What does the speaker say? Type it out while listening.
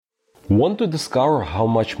Want to discover how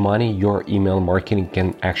much money your email marketing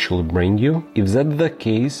can actually bring you? If that's the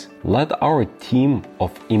case, let our team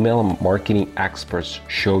of email marketing experts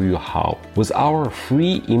show you how. With our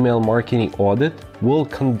free email marketing audit, we'll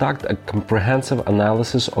conduct a comprehensive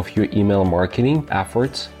analysis of your email marketing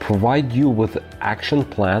efforts, provide you with an action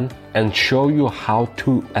plan, and show you how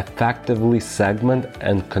to effectively segment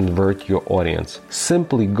and convert your audience.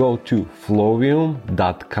 Simply go to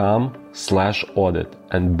flowium.com/audit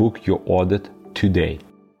and book your audit today.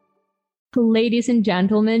 Ladies and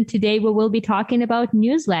gentlemen, today we will be talking about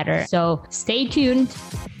newsletter. So stay tuned.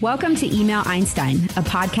 Welcome to Email Einstein, a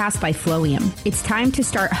podcast by Flowium. It's time to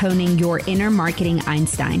start honing your inner marketing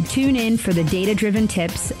Einstein. Tune in for the data-driven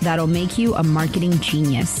tips that'll make you a marketing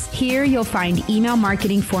genius. Here you'll find email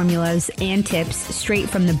marketing formulas and tips straight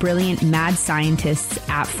from the brilliant mad scientists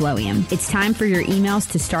at Flowium. It's time for your emails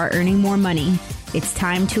to start earning more money. It's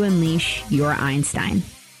time to unleash your Einstein.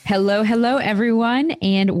 Hello, everyone,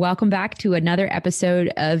 and welcome back to another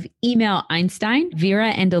episode of Email Einstein. Vera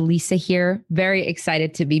and Elisa here. Very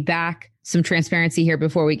excited to be back. Some transparency here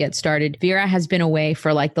before we get started. Vera has been away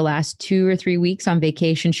for like the last 2 or 3 weeks on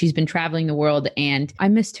vacation. She's been traveling the world and I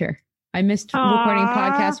missed her. I missed recording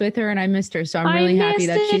podcasts with her and I missed her. So I'm really happy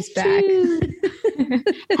that she's back.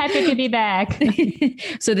 Happy to be back.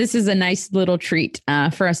 So this is a nice little treat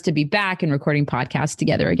for us to be back and recording podcasts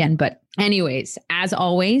together again. But anyways, as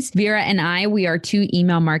always, Vera and we are two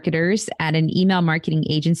email marketers at an email marketing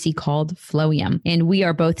agency called Flowium. And we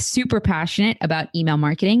are both super passionate about email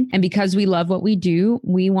marketing. And because we love what we do,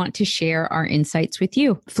 we want to share our insights with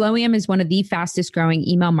you. Flowium is one of the fastest growing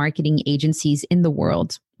email marketing agencies in the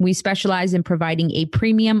world. We specialize in providing a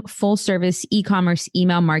premium full-service e-commerce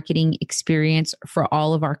email marketing experience for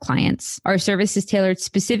all of our clients. Our service is tailored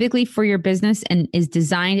specifically for your business and is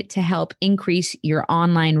designed to help increase your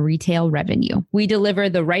online retail revenue. We deliver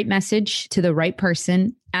the right message to the right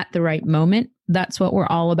person at the right moment. That's what we're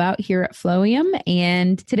all about here at Flowium.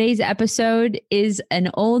 And today's episode is an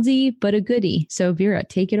oldie, but a goodie. So Vera,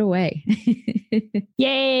 take it away.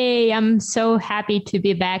 Yay. I'm so happy to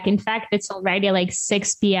be back. In fact, it's already like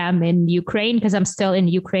 6 p.m. in Ukraine because I'm still in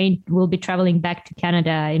Ukraine. We'll be traveling back to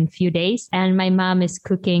Canada in a few days. And my mom is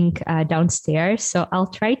cooking downstairs. So I'll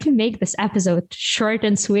try to make this episode short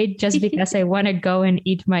and sweet just because I want to go and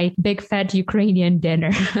eat my big fat Ukrainian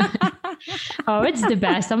dinner. Oh, it's the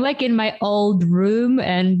best. I'm like in my old room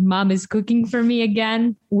and mom is cooking for me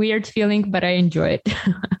again. Weird feeling, but I enjoy it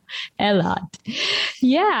a lot.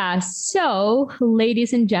 Yeah. So,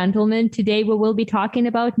 ladies and gentlemen, today we will be talking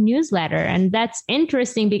about newsletter. And that's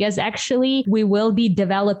interesting because actually we will be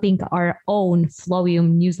developing our own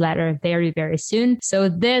Flowium newsletter very, very soon. So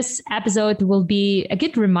this episode will be a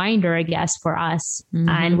good reminder, I guess, for us. Mm-hmm.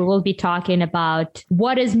 And we will be talking about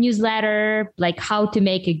what is newsletter, like how to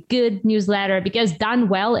make a good newsletter, because done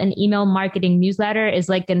well, an email marketing newsletter is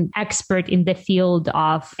like an expert in the field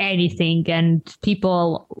of anything. And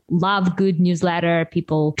people love good newsletter.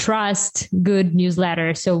 People trust good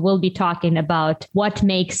newsletter. So we'll be talking about what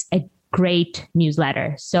makes a great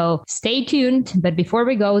newsletter. So stay tuned. But before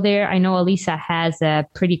we go there, I know Elisa has a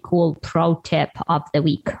pretty cool pro tip of the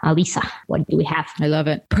week. Elisa, what do we have? I love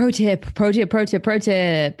it. Pro tip.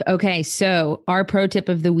 Okay. So our pro tip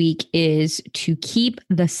of the week is to keep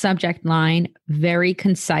the subject line very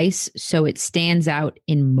concise so it stands out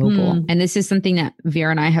in mobile. And this is something that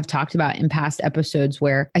Vera and I have talked about in past episodes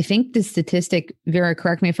where I think the statistic, Vera,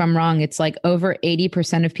 correct me if I'm wrong, it's like over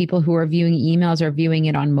 80% of people who are viewing emails are viewing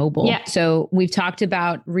it on mobile. Yeah. So we've talked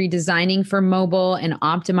about redesigning for mobile and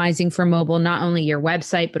optimizing for mobile, not only your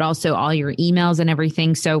website, but also all your emails and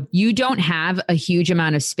everything. So you don't have a huge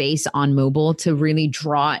amount of space on mobile to really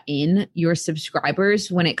draw in your subscribers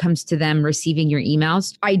when it comes to them receiving your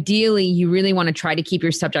emails. Ideally, you really want to try to keep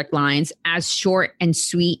your subject lines as short and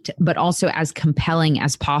sweet, but also as compelling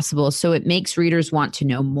as possible. So it makes readers want to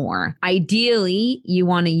know more. Ideally, you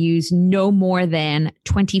want to use no more than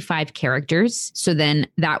 25 characters. So then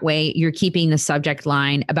that way you're keeping the subject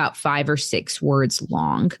line about 5 or 6 words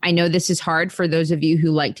long. I know this is hard for those of you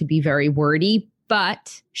who like to be very wordy,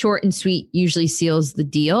 but short and sweet usually seals the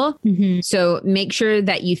deal. Mm-hmm. So make sure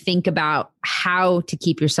that you think about how to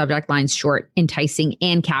keep your subject lines short, enticing,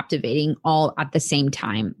 and captivating all at the same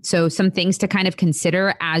time. So some things to kind of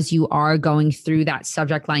consider as you are going through that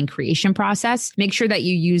subject line creation process. Make sure that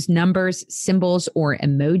you use numbers, symbols, or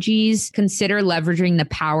emojis. Consider leveraging the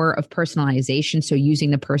power of personalization. So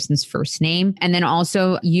using the person's first name, and then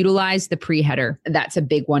also utilize the pre-header. That's a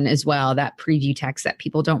big one as well. That preview text that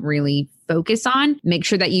people don't really focus on. Make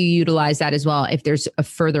sure that you utilize that as well if there's a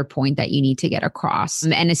further point that you need to get across.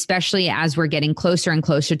 And especially as as we're getting closer and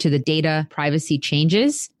closer to the data privacy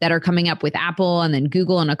changes that are coming up with Apple and then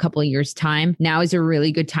Google in a couple of years' time, now is a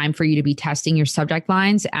really good time for you to be testing your subject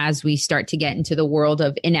lines as we start to get into the world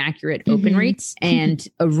of inaccurate open rates. And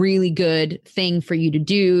a really good thing for you to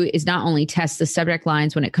do is not only test the subject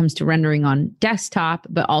lines when it comes to rendering on desktop,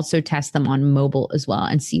 but also test them on mobile as well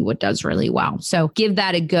and see what does really well. So give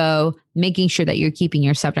that a go, making sure that you're keeping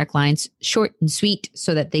your subject lines short and sweet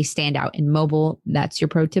so that they stand out in mobile. That's your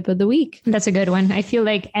pro tip of the week. That's a good one. I feel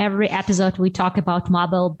like every episode we talk about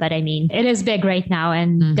mobile, but I mean, it is big right now,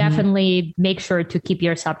 and definitely make sure to keep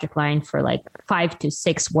your subject line for like 5 to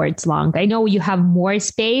 6 words long. I know you have more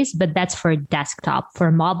space, but that's for desktop.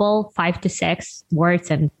 For mobile, 5 to 6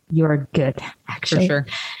 words and you're good, actually. For sure.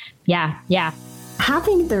 Yeah.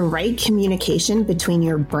 Having the right communication between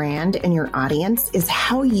your brand and your audience is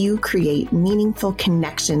how you create meaningful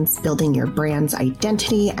connections, building your brand's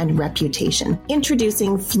identity and reputation.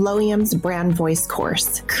 Introducing Flowium's Brand Voice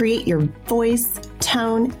course. Create your voice,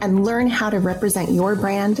 tone, and learn how to represent your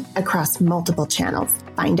brand across multiple channels.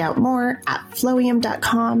 Find out more at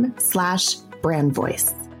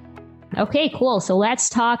flowium.com/brandvoice. Okay, cool. So let's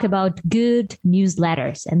talk about good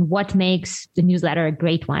newsletters and what makes the newsletter a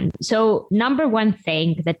great one. So number one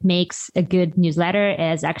thing that makes a good newsletter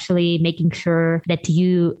is actually making sure that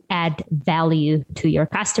you add value to your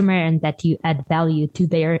customer and that you add value to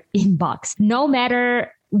their inbox. No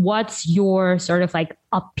matter what's your sort of like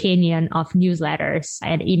opinion of newsletters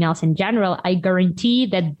and emails in general, I guarantee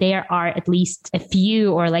that there are at least a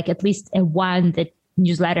few or like at least a one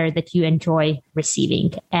newsletter that you enjoy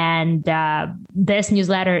receiving. And this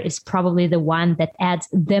newsletter is probably the one that adds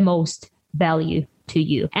the most value to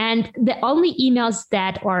you. And the only emails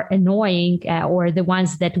that are annoying or the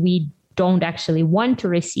ones that we don't actually want to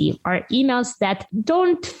receive are emails that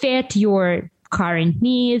don't fit your current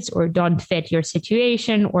needs or don't fit your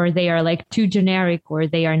situation, or they are like too generic, or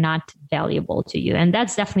they are not valuable to you. And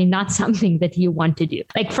that's definitely not something that you want to do.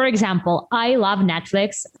 Like, for example, I love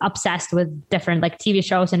Netflix, obsessed with different like TV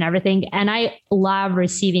shows and everything. And I love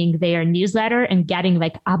receiving their newsletter and getting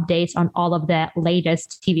like updates on all of the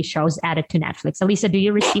latest TV shows added to Netflix. Elisa, do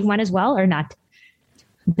you receive one as well or not?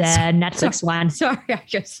 The Netflix one. Sorry, I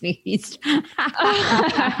just sneezed.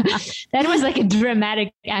 That was like a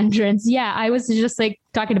dramatic entrance. Yeah, I was just like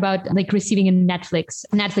talking about like receiving a Netflix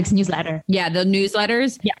newsletter. Yeah, the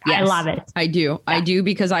newsletters. Yeah, yes. I love it. I do. Yeah. I do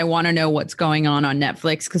because I want to know what's going on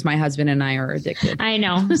Netflix because my husband and I are addicted. I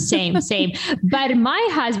know. Same. But my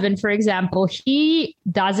husband, for example, he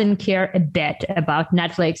doesn't care a bit about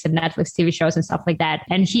Netflix and Netflix TV shows and stuff like that.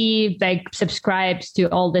 And he like subscribes to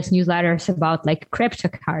all these newsletters about like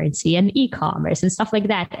cryptocurrency and e-commerce and stuff like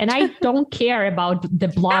that. And I don't care about the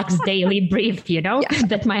blog's daily brief,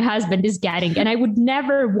 that my husband is getting. And I would never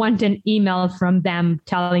want an email from them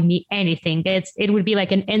telling me anything. It would be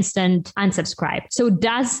like an instant unsubscribe. So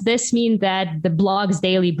does this mean that the blog's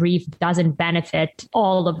daily brief doesn't benefit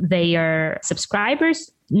all of their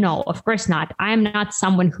subscribers? No, of course not. I am not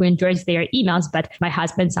someone who enjoys their emails, but my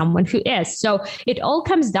husband, someone who is. So it all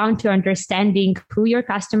comes down to understanding who your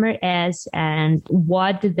customer is and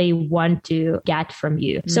what they want to get from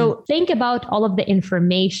you. So think about all of the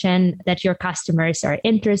information that your customers are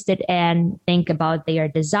interested in. Think about their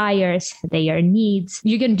desires, their needs.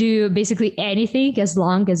 You can do basically anything as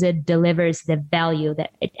long as it delivers the value,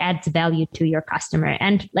 that it adds value to your customer.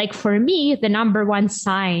 And like for me, the number one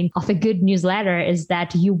sign of a good newsletter is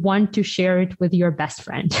that you want to share it with your best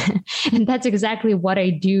friend. And that's exactly what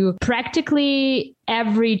I do practically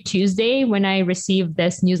every Tuesday when I receive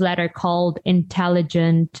this newsletter called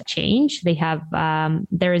Intelligent Change. They have,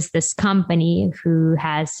 there is this company who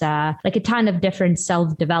has like a ton of different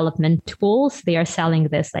self-development tools. They are selling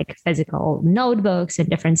this like physical notebooks and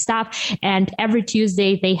different stuff. And every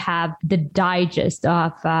Tuesday they have the digest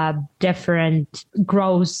of different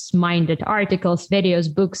growth-minded articles,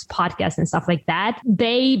 videos, books, podcasts, and stuff like that.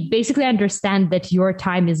 They basically understand that your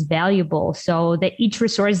time is valuable. So that each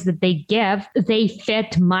resource that they give, they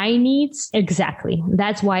fit my needs exactly.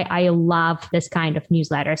 That's why I love this kind of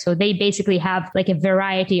newsletter. So they basically have like a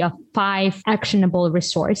variety of 5 actionable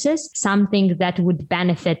resources, something that would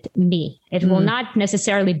benefit me. It will not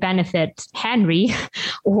necessarily benefit Henry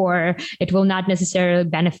or it will not necessarily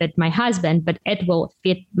benefit my husband, but it will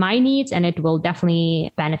fit my needs and it will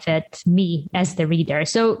definitely benefit me as the reader.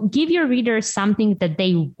 So give your readers something that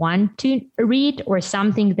they want to read or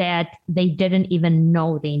something that they didn't even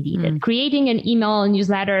know they needed. Creating an email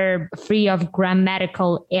newsletter free of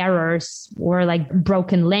grammatical errors or like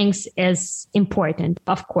broken links is important,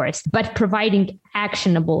 of course, but providing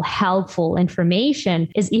actionable, helpful information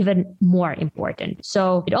is even more important.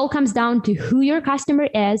 So it all comes down to who your customer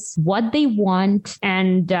is, what they want,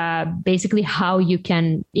 and basically how you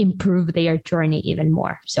can improve their journey even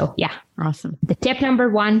more. So yeah. Awesome. The tip number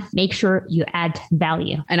 1, make sure you add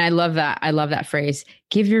value. And I love that. I love that phrase.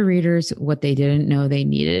 Give your readers what they didn't know they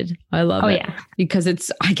needed. I love it. Yeah. Because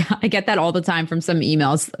I get that all the time from some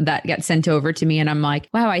emails that get sent over to me. And I'm like,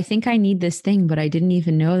 wow, I think I need this thing, but I didn't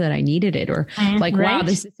even know that I needed it. Or like, wow,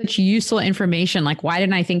 this is such useful information. Like, why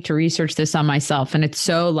didn't I think to research this on myself? And it's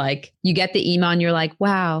so like, you get the email and you're like,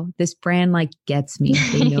 wow, this brand like gets me.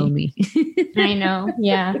 They know me. I know.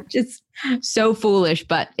 Yeah. Just so foolish,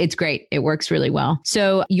 but it's great. It works really well.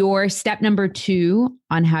 So your step number 2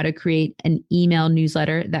 on how to create an email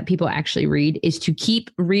newsletter that people actually read is to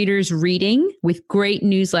keep readers reading with great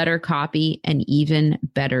newsletter copy and even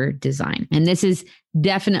better design. And this is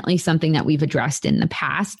definitely something that we've addressed in the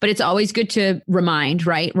past, but it's always good to remind,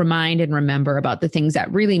 right? Remind and remember about the things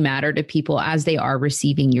that really matter to people as they are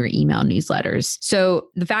receiving your email newsletters. So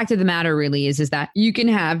the fact of the matter really is that you can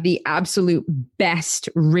have the absolute best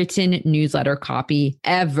written newsletter copy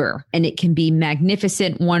ever. And it can be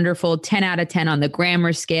magnificent, wonderful, 10 out of 10 on the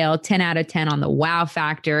grammar scale, 10 out of 10 on the wow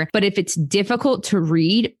factor. But if it's difficult to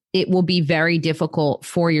read, it will be very difficult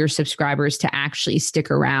for your subscribers to actually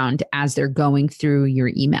stick around as they're going through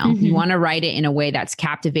your email. Mm-hmm. You want to write it in a way that's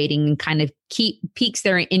captivating and kind of piques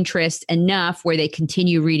their interest enough where they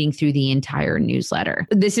continue reading through the entire newsletter.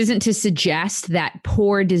 This isn't to suggest that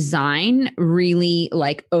poor design really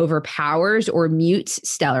like overpowers or mutes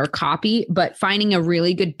stellar copy, but finding a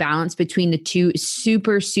really good balance between the two is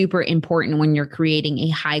super, super important when you're creating a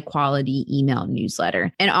high quality email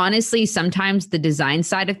newsletter. And honestly, sometimes the design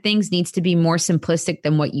side of things needs to be more simplistic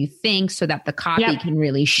than what you think so that the copy can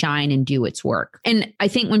really shine and do its work. And I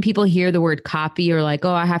think when people hear the word copy or like,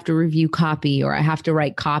 oh, I have to review copy or I have to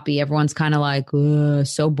write copy, everyone's kind of like,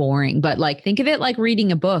 so boring. But like, think of it like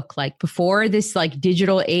reading a book. Like before this like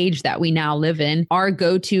digital age that we now live in, our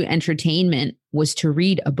go-to entertainment was to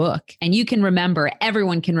read a book. And you can remember,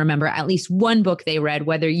 everyone can remember at least one book they read,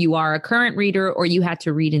 whether you are a current reader or you had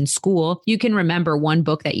to read in school, you can remember one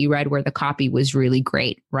book that you read where the copy was really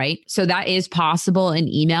great, right? So that is possible in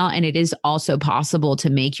email. And it is also possible to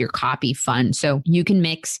make your copy fun. So you can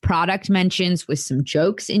mix product mentions with some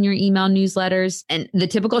jokes in your email newsletters. And the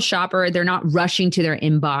typical shopper, they're not rushing to their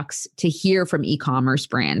inbox to hear from e-commerce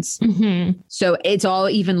brands. Mm-hmm. So it's all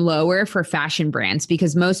even lower for fashion brands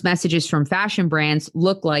because most messages from fashion brands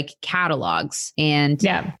look like catalogs. And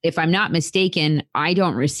if I'm not mistaken, I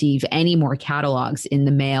don't receive any more catalogs in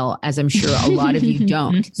the mail, as I'm sure a lot of you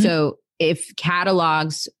don't. So if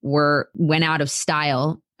catalogs went out of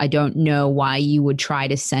style, I don't know why you would try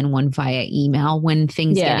to send one via email when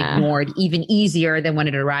things get ignored even easier than when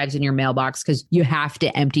it arrives in your mailbox because you have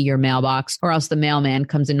to empty your mailbox or else the mailman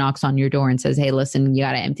comes and knocks on your door and says, hey, listen, you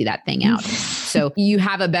got to empty that thing out. So you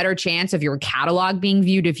have a better chance of your catalog being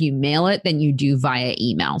viewed if you mail it than you do via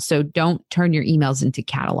email. So don't turn your emails into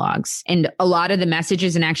catalogs. And a lot of the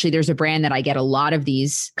messages, and actually there's a brand that I get a lot of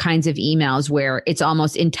these kinds of emails where it's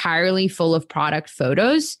almost entirely full of product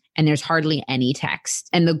photos and there's hardly any text.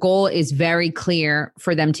 And the goal is very clear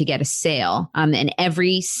for them to get a sale. And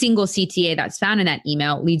every single CTA that's found in that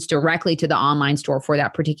email leads directly to the online store for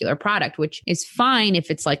that particular product, which is fine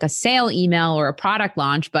if it's like a sale email or a product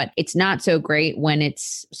launch, but it's not so great when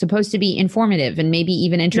it's supposed to be informative and maybe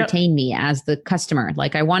even entertain me as the customer.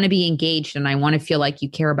 Like I want to be engaged and I want to feel like you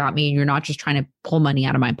care about me and you're not just trying to pull money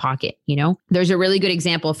out of my pocket, you know? There's a really good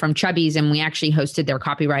example from Chubbies and we actually hosted their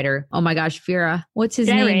copywriter. Oh my gosh, Vera, what's his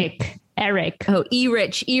name? Eric. Oh,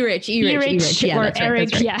 E-Rich. Yeah, or that's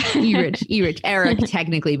Eric. Right. Yeah. E-Rich. Eric,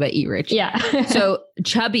 technically, but E-Rich. Yeah. So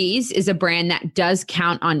Chubbies is a brand that does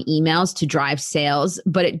count on emails to drive sales,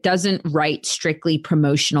 but it doesn't write strictly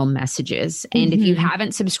promotional messages. And if you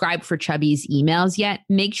haven't subscribed for Chubbies emails yet,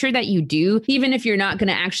 make sure that you do, even if you're not going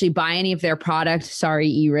to actually buy any of their product. Sorry,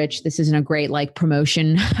 E-Rich, this isn't a great like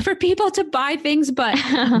promotion for people to buy things, but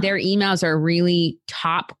their emails are really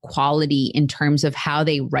top quality in terms of how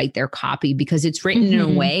they write their copy because it's written in a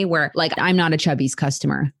way where like I'm not a Chubbies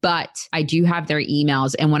customer, but I do have their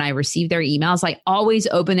emails. And when I receive their emails, I always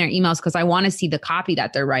open their emails because I want to see the copy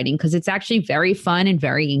that they're writing because it's actually very fun and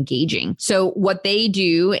very engaging. So what they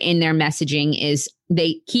do in their messaging is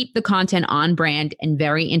They keep the content on brand and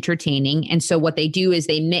very entertaining. And so what they do is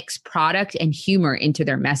they mix product and humor into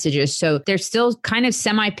their messages. So they're still kind of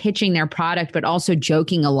semi-pitching their product, but also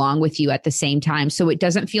joking along with you at the same time. So it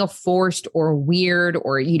doesn't feel forced or weird,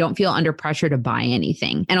 or you don't feel under pressure to buy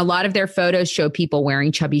anything. And a lot of their photos show people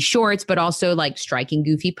wearing chubby shorts, but also like striking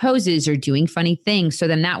goofy poses or doing funny things. So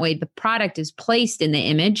then that way the product is placed in the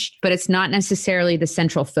image, but it's not necessarily the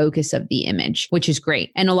central focus of the image, which is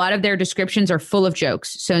great. And a lot of their descriptions are full of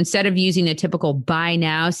jokes. So instead of using a typical buy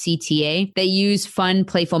now CTA, they use fun,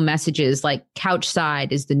 playful messages like couch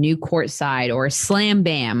side is the new court side, or slam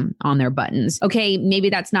bam on their buttons. Okay, maybe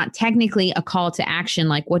that's not technically a call to action.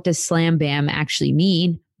 Like, what does slam bam actually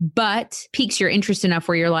mean? But piques your interest enough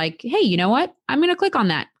where you're like, hey, you know what? I'm going to click on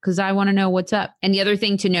that because I want to know what's up. And the other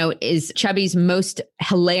thing to note is Chubby's most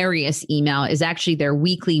hilarious email is actually their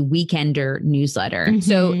weekly Weekender newsletter. Mm-hmm.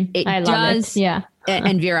 So it does. Yeah.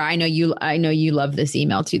 And Vera, I know you love this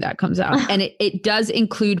email too that comes out. And it does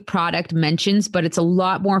include product mentions, but it's a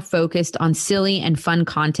lot more focused on silly and fun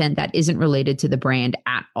content that isn't related to the brand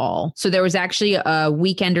at all. So there was actually a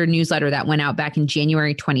Weekender newsletter that went out back in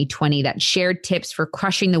January 2020 that shared tips for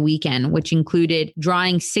crushing the weekend, which included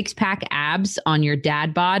drawing 6-pack abs on your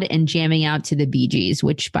dad bod and jamming out to the Bee Gees,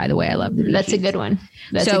 which, by the way, I love the Bee Gees. That's a good one.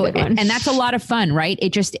 And that's a lot of fun, right?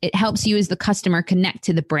 It helps you as the customer connect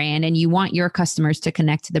to the brand, and you want your customers to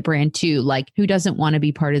connect to the brand too. Like, who doesn't want to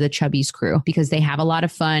be part of the Chubby's crew? Because they have a lot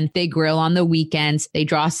of fun. They grill on the weekends. They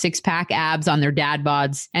draw 6-pack abs on their dad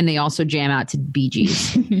bods, and they also jam out to Bee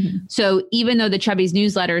Gees. So even though the Chubby's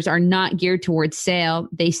newsletters are not geared towards sale,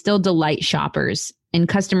 they still delight shoppers. And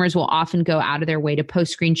customers will often go out of their way to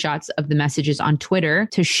post screenshots of the messages on Twitter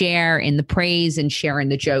to share in the praise and share in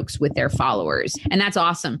the jokes with their followers. And that's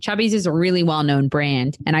awesome. Chubby's is a really well-known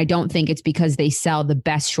brand. And I don't think it's because they sell the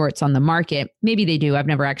best shorts on the market. Maybe they do. I've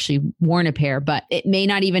never actually worn a pair, but it may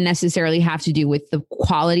not even necessarily have to do with the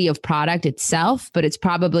quality of product itself, but it's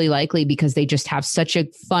probably likely because they just have such a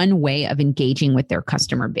fun way of engaging with their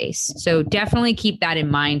customer base. So definitely keep that in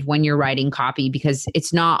mind when you're writing copy, because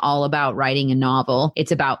it's not all about writing a novel.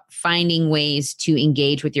 It's about finding ways to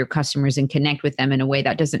engage with your customers and connect with them in a way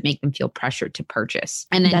that doesn't make them feel pressured to purchase.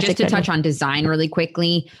 And then just to touch on design really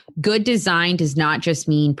quickly, good design does not just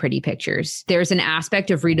mean pretty pictures. There's an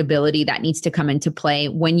aspect of readability that needs to come into play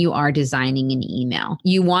when you are designing an email.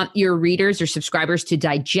 You want your readers or subscribers to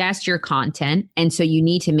digest your content, and so you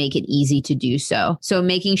need to make it easy to do so. So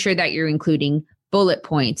making sure that you're including bullet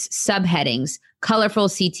points, subheadings, colorful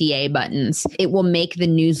CTA buttons. It will make the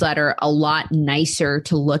newsletter a lot nicer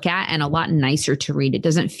to look at and a lot nicer to read. It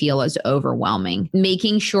doesn't feel as overwhelming.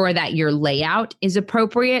 Making sure that your layout is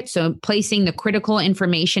appropriate. So placing the critical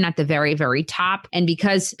information at the very, very top. And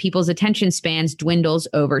because people's attention spans dwindles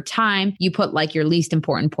over time, you put like your least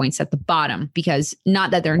important points at the bottom, because not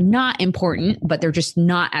that they're not important, but they're just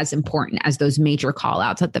not as important as those major call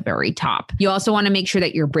outs at the very top. You also want to make sure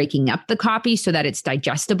that you're breaking up the copy so that it's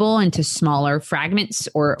digestible into smaller fragments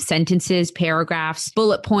or sentences, paragraphs,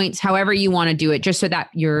 bullet points, however you want to do it, just so that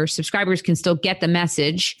your subscribers can still get the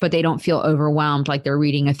message, but they don't feel overwhelmed like they're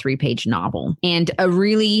reading a 3-page novel. And a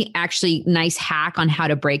really actually nice hack on how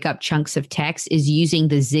to break up chunks of text is using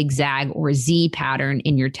the zigzag or Z pattern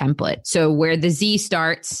in your template. So where the Z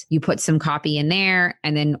starts, you put some copy in there.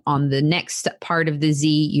 And then on the next part of the Z,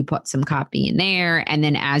 you put some copy in there. And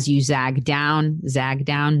then as you zig down,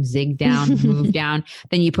 move down,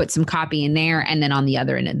 then you put some copy in there. And then on the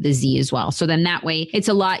other end of the Z as well. So then that way it's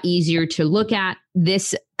a lot easier to look at.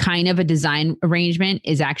 This kind of a design arrangement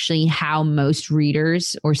is actually how most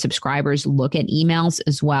readers or subscribers look at emails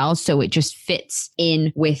as well. So it just fits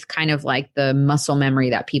in with kind of like the muscle memory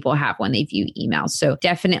that people have when they view emails. So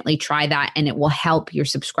definitely try that, and it will help your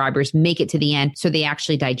subscribers make it to the end so they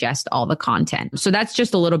actually digest all the content. So that's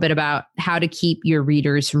just a little bit about how to keep your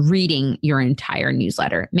readers reading your entire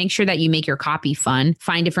newsletter. Make sure that you make your copy fun,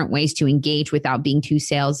 find different ways to engage without being too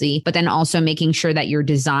salesy, but then also making sure that your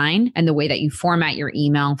design and the way that you format your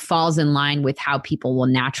email falls in line with how people will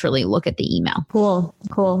naturally look at the email.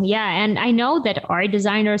 Cool. Yeah. And I know that our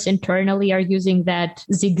designers internally are using that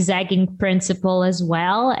zigzagging principle as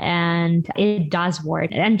well. And it does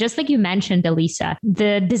work. And just like you mentioned, Elisa,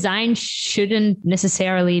 the design shouldn't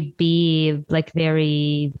necessarily be like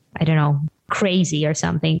very, crazy or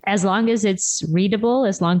something. As long as it's readable,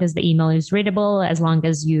 as long as the email is readable, as long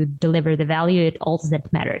as you deliver the value, it all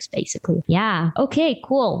that matters, basically. Yeah. Okay,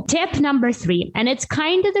 cool. Tip number 3. And it's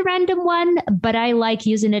kind of the random one, but I like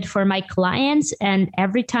using it for my clients. And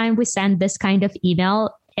every time we send this kind of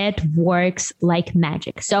email, it works like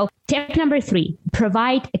magic. So tip number 3,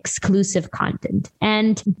 provide exclusive content.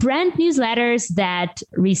 And brand newsletters that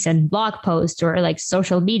recent blog posts or like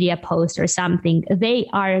social media posts or something, they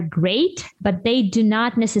are great, but they do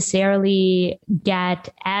not necessarily get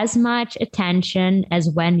as much attention as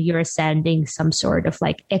when you're sending some sort of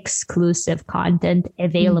like exclusive content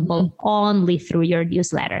available only through your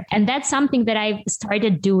newsletter. And that's something that I've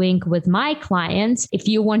started doing with my clients. If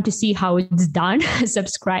you want to see how it's done,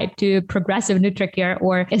 subscribe to Progressive NutriCare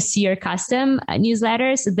or SEer Custom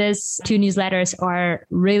newsletters. These two newsletters are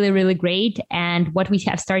really, really great. And what we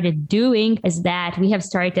have started doing is that we have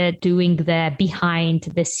started doing the behind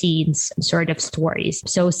the scenes sort of stories.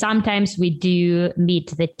 So sometimes we do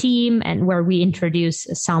meet the team and where we introduce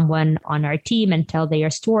someone on our team and tell their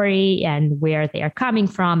story and where they are coming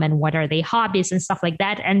from and what are their hobbies and stuff like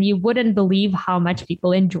that. And you wouldn't believe how much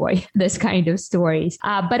people enjoy this kind of stories.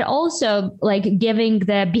 But also like giving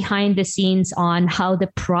the behind the scenes on how the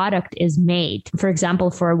product is made. For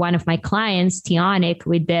example, for one of my clients, Tionic,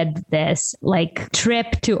 we did this like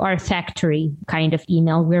trip to our factory kind of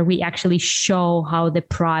email where we actually show how the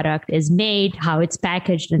product is made, how it's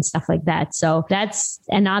packaged and stuff like that. So that's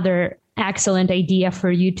another excellent idea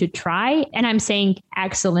for you to try. And I'm saying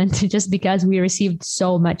excellent just because we received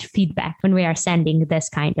so much feedback when we are sending this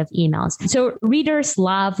kind of emails. So readers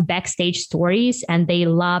love backstage stories and they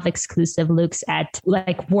love exclusive looks at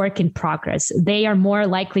like work in progress. They are more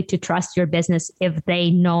likely to trust your business if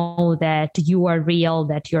they know that you are real,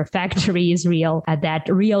 that your factory is real, that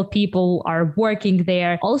real people are working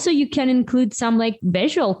there. Also, you can include some like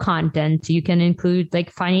visual content. You can include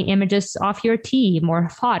like funny images of your team or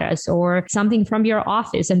photos or something from your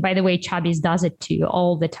office. And by the way, Chubbies does it too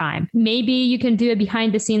all the time. Maybe you can do a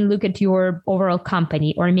behind the scene look at your overall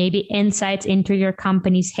company, or maybe insights into your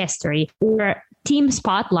company's history, or team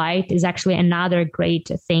spotlight is actually another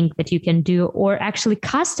great thing that you can do, or actually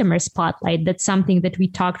customer spotlight. That's something that we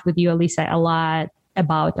talked with you, Alisa, a lot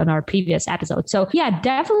about on our previous episode. So yeah,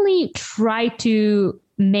 definitely try to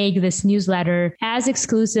make this newsletter as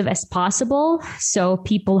exclusive as possible so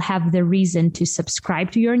people have the reason to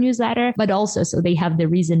subscribe to your newsletter, but also so they have the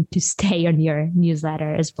reason to stay on your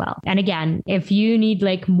newsletter as well. And again, if you need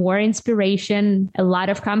like more inspiration, a lot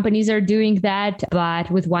of companies are doing that.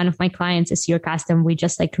 But with one of my clients, SEer Custom, we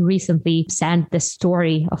just like recently sent the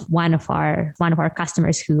story of one of our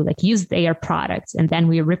customers who like used their products, and then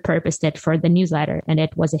we repurposed it for the newsletter and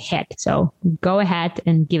it was a hit. So go ahead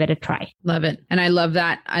and give it a try. Love it. And I love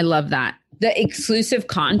that. I love that. The exclusive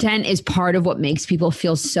content is part of what makes people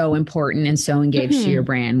feel so important and so engaged to your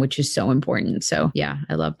brand, which is so important. So yeah,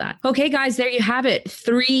 I love that. Okay, guys, there you have it.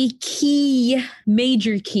 3 key,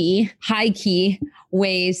 major key, high key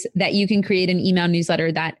ways that you can create an email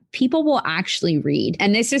newsletter that people will actually read.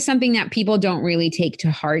 And this is something that people don't really take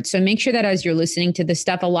to heart. So make sure that as you're listening to this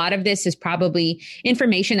stuff, a lot of this is probably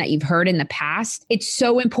information that you've heard in the past. It's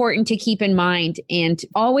so important to keep in mind. And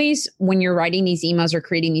always when you're writing these emails or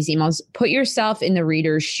creating these emails, put yourself in the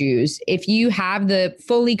reader's shoes. If you have the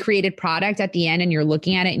fully created product at the end and you're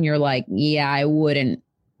looking at it and you're like, yeah, I wouldn't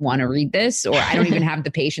want to read this, or I don't even have the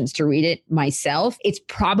patience to read it myself, it's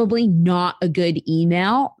probably not a good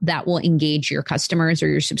email that will engage your customers or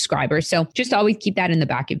your subscribers. So just always keep that in the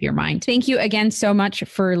back of your mind. Thank you again so much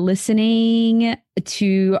for listening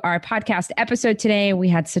to our podcast episode today. We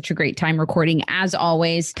had such a great time recording as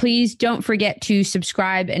always. Please don't forget to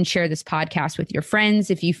subscribe and share this podcast with your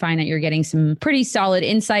friends if you find that you're getting some pretty solid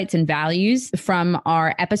insights and values from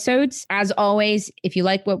our episodes. As always, if you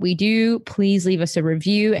like what we do, please leave us a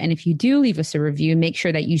review. And if you do leave us a review, make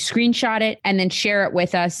sure that you screenshot it and then share it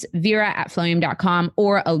with us, Vera@Flowium.com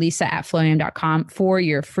or Alisa@Flowium.com for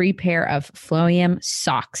your free pair of Flowium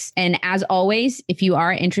socks. And as always, if you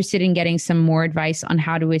are interested in getting some more advice on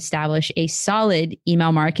how to establish a solid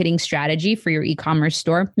email marketing strategy for your e-commerce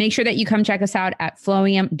store, make sure that you come check us out at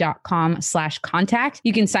Flowium.com/contact.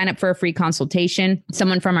 You can sign up for a free consultation.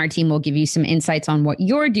 Someone from our team will give you some insights on what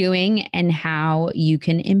you're doing and how you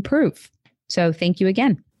can improve. So thank you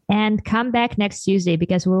again. And come back next Tuesday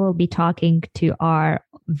because we will be talking to our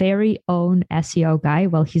very own SEO guy.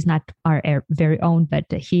 Well, he's not our very own, but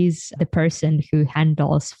he's the person who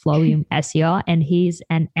handles Flowium SEO, and he's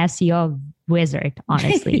an SEO wizard,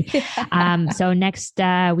 honestly. So next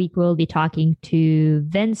week, we'll be talking to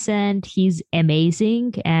Vincent. He's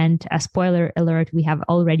amazing. And a spoiler alert, we have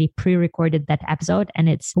already pre-recorded that episode and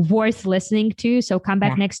it's worth listening to. So come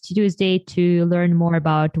back next Tuesday to learn more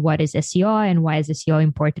about what is SEO and why is SEO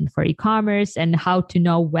important for e-commerce and how to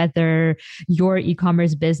know whether your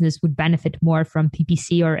e-commerce business would benefit more from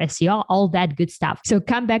PPC or SEO, all that good stuff. So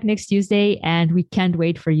come back next Tuesday and we can't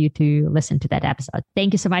wait for you to listen to that episode.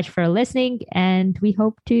 Thank you so much for listening. big, and we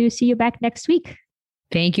hope to see you back next week.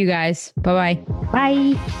 Thank you, guys. Bye-bye.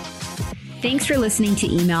 Bye. Thanks for listening to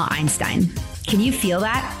Email Einstein. Can you feel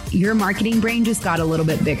that? Your marketing brain just got a little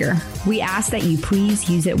bit bigger. We ask that you please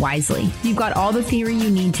use it wisely. You've got all the theory you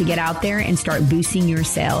need to get out there and start boosting your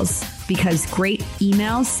sales, because great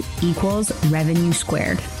emails equals revenue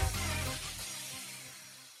squared.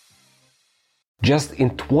 Just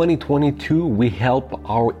in 2022, we helped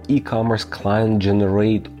our e-commerce client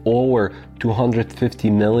generate over 250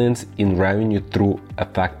 million in revenue through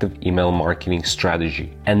effective email marketing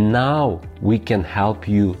strategy. And now we can help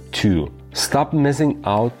you too. Stop missing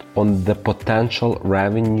out on the potential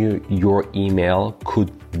revenue your email could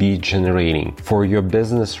be generating for your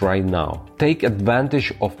business right now. Take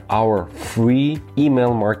advantage of our free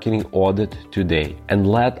email marketing audit today and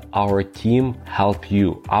let our team help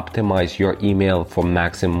you optimize your email for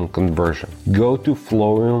maximum conversion. Go to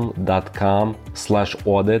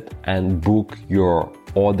flowium.com/audit and book your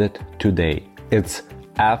audit today. It's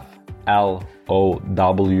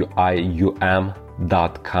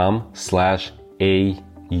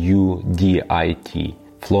flowium.com/audit.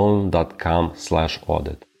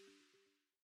 flowium.com/audit.